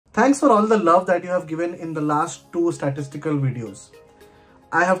Thanks for all the love that you have given in the last 2 statistical videos.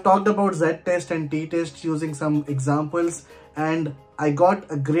 I have talked about Z-test and T-test using some examples, and I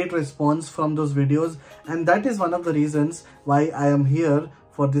got a great response from those videos, and that is one of the reasons why I am here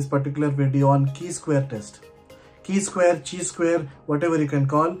for this particular video on chi-square test. Chi-square, chi-square, whatever you can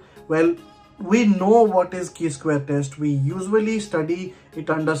call. Well, we know what is chi-square test. We usually study it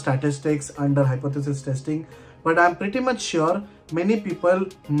under statistics, under hypothesis testing, but I'm pretty much sure many people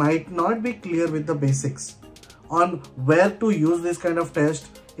might not be clear with the basics on where to use this kind of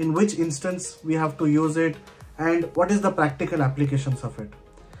test, in which instance we have to use it, and what is the practical applications of it.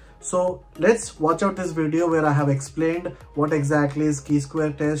 So let's watch out this video where I have explained what exactly is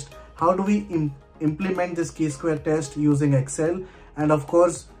chi-square test, how do we implement this chi-square test using Excel, and of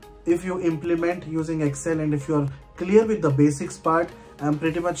course, if you implement using Excel and if you're clear with the basics part, I'm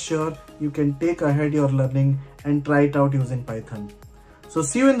pretty much sure you can take ahead your learning and try it out using Python. So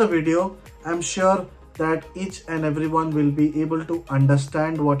see you in the video. I'm sure that each and everyone will be able to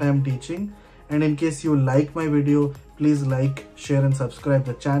understand what I am teaching. And in case you like my video, please like, share and subscribe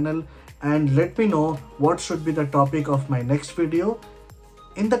the channel, and let me know what should be the topic of my next video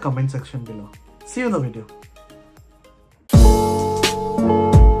in the comment section below. See you in the video.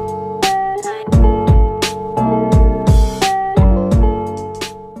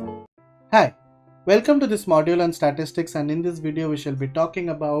 Hi, welcome to this module on statistics, and in this video we shall be talking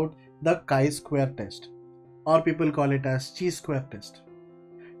about the chi-square test, or people call it as chi-square test.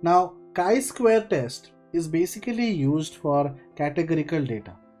 Now, chi-square test is basically used for categorical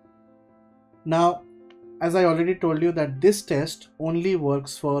data. Now, as I already told you that this test only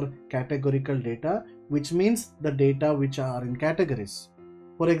works for categorical data, which means the data which are in categories.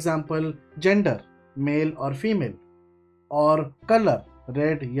 For example, gender, male or female, or color,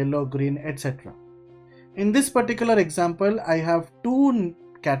 red, yellow, green, etc. In this particular example, I have 2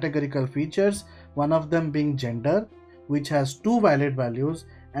 categorical features, one of them being gender, which has 2 valid values,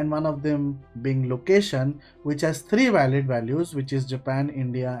 and one of them being location, which has 3 valid values, which is Japan,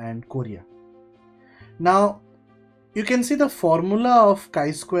 India and Korea. Now, you can see the formula of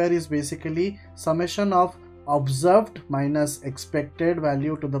chi-square is basically summation of observed minus expected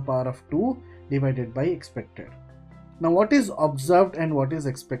value to the power of 2 divided by expected. Now, what is observed and what is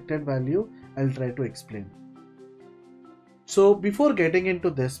expected value? I'll try to explain. So before getting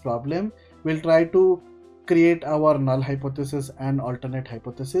into this problem, we'll try to create our null hypothesis and alternate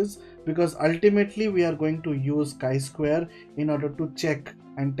hypothesis, because ultimately we are going to use chi-square in order to check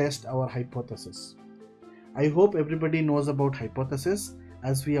and test our hypothesis. I hope everybody knows about hypothesis,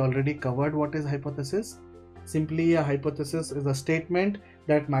 as we already covered what is hypothesis. Simply, a hypothesis is a statement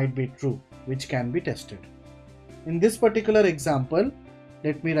that might be true, which can be tested. In this particular example,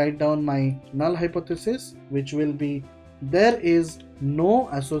 let me write down my null hypothesis, which will be there is no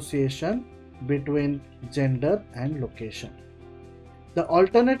association between gender and location. The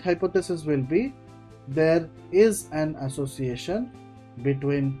alternate hypothesis will be there is an association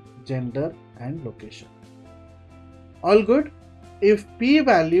between gender and location. All good? If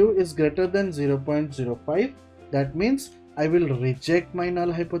p-value is greater than 0.05, that means I will reject my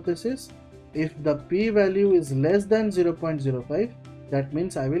null hypothesis. If the p-value is less than 0.05, that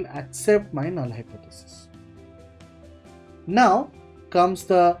means I will accept my null hypothesis. Now comes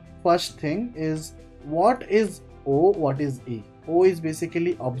the first thing, is what is O, what is E? O is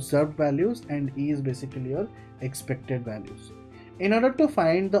basically observed values and E is basically your expected values. In order to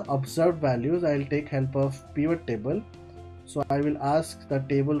find the observed values, I will take help of pivot table. So I will ask the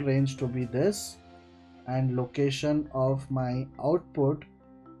table range to be this and location of my output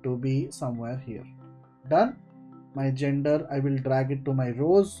to be somewhere here. Done. My gender, I will drag it to my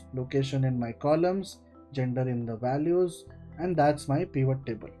rows, location in my columns, gender in the values, and that's my pivot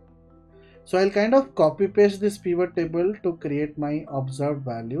table. So I'll kind of copy paste this pivot table to create my observed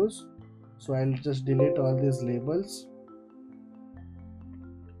values. So I'll just delete all these labels.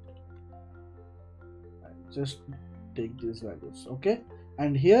 I'll just take these values, okay?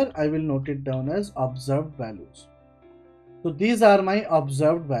 And here I will note it down as observed values. So these are my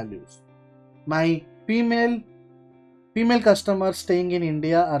observed values. My female customers staying in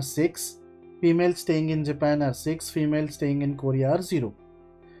India are 6, female staying in Japan are 6, female staying in Korea are 0.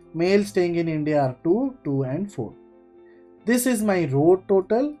 Male staying in India are 2, 2 and 4. This is my row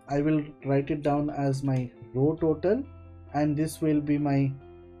total. I will write it down as my row total, and this will be my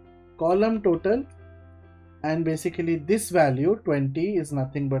column total, and basically this value 20 is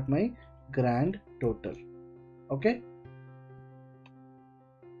nothing but my grand total. Okay?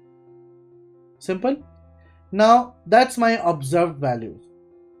 Simple. Now that's my observed values.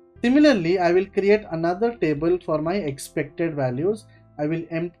 Similarly, I will create another table for my expected values. I will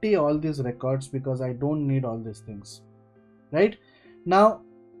empty all these records because I don't need all these things, right? Now,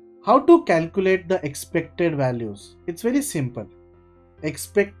 how to calculate the expected values? It's very simple.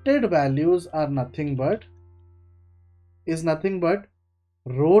 Expected values are nothing but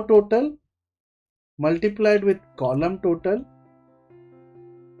row total multiplied with column total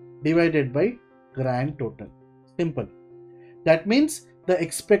divided by grand total. Simple. That means the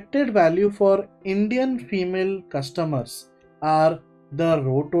expected value for Indian female customers are the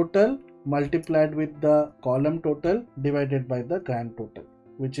row total multiplied with the column total divided by the grand total,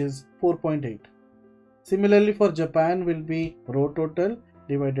 which is 4.8. Similarly, for Japan will be row total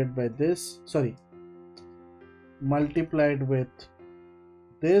divided by multiplied with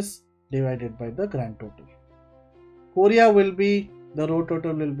this divided by the grand total. Korea will be, the row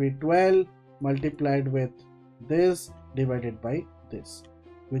total will be 12 multiplied with this divided by this,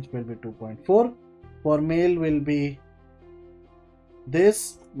 which will be 2.4. For male will be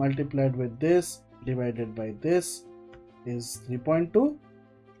this multiplied with this divided by this is 3.2,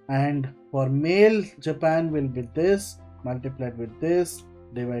 and for male Japan will be this multiplied with this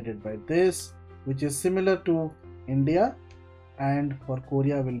divided by this, which is similar to India, and for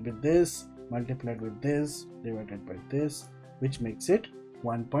Korea will be this multiplied with this divided by this, which makes it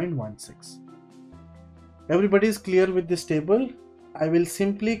 1.16. Everybody is clear with this table? I will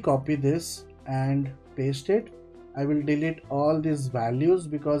simply copy this and paste it. I will delete all these values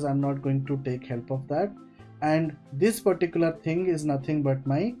because I'm not going to take help of that. And this particular thing is nothing but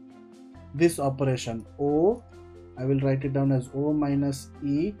this operation O. I will write it down as O minus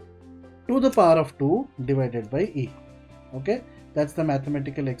E to the power of 2 divided by E. Okay, that's the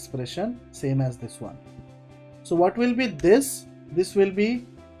mathematical expression, same as this one. So what will be this? This will be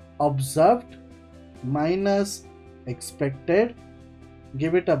observed minus expected,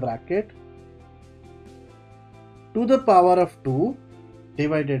 give it a bracket, to the power of 2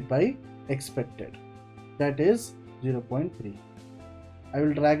 divided by expected, that is 0.3. I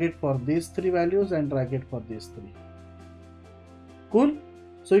will drag it for these three values and drag it for these three. Cool.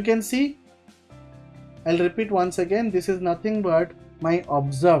 So you can see, I'll repeat once again, this is nothing but my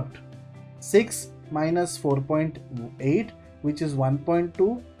observed 6 minus 4.8, which is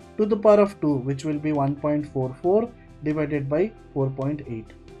 1.2, to the power of 2, which will be 1.44 divided by 4.8.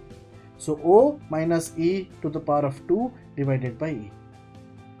 So O minus E to the power of 2 divided by E.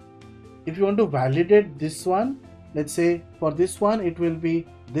 If you want to validate this one, let's say for this one it will be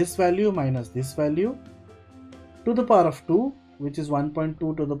this value minus this value to the power of 2, which is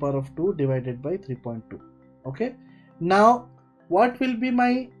 1.2 to the power of 2 divided by 3.2. Okay. Now what will be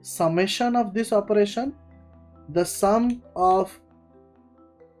my summation of this operation? The sum of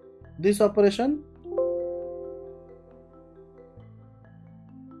this operation,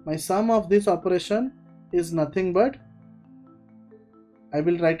 my sum of this operation is nothing but, I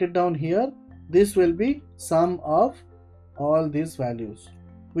will write it down here, this will be sum of all these values,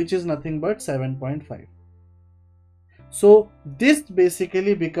 which is nothing but 7.5. So this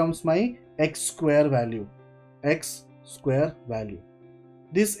basically becomes my x square value.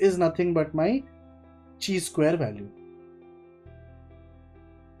 This is nothing but my chi square value.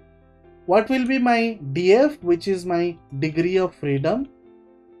 What will be my df, which is my degree of freedom?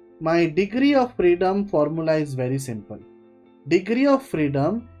 My degree of freedom formula is very simple. Degree of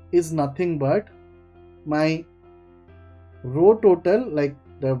freedom is nothing but my row total, like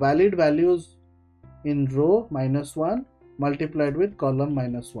the valid values in row minus 1 multiplied with column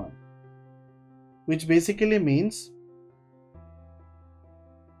minus 1, which basically means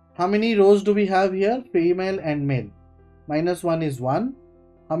how many rows do we have here? Female and male. Minus 1 is 1.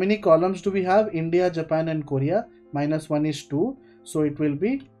 How many columns do we have? India, Japan and Korea. Minus 1 is 2. So it will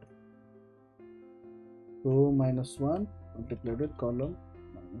be row minus 1 multiplied with column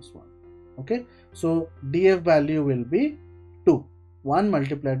minus 1. Okay. So DF value will be 2. 1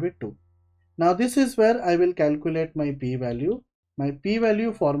 multiplied with 2. Now this is where I will calculate my p value. My p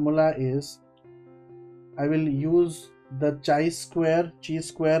value formula is, I will use the chi square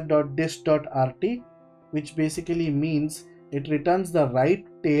dot dish dot rt, which basically means it returns the right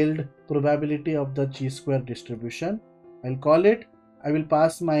tailed probability of the chi square distribution. I'll call it, I will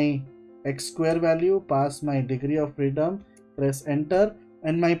pass my x square value, pass my degree of freedom, press enter,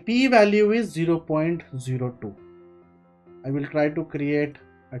 and my p value is 0.02. I will try to create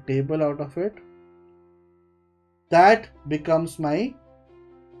a table out of it. That becomes my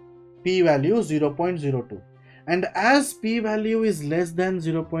p value 0.02. And as p value is less than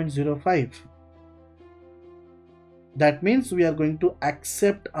 0.05, that means we are going to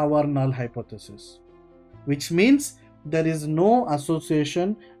accept our null hypothesis, which means there is no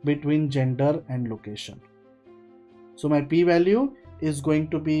association between gender and location. So my p value is going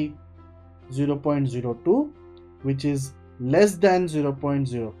to be 0.02, which is less than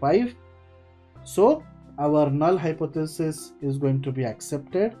 0.05. So our null hypothesis is going to be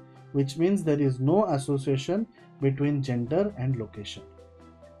accepted, which means there is no association between gender and location.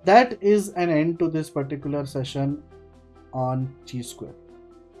 That is an end to this particular session on chi-square.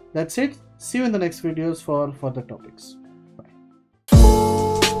 That's it. See you in the next videos for further topics.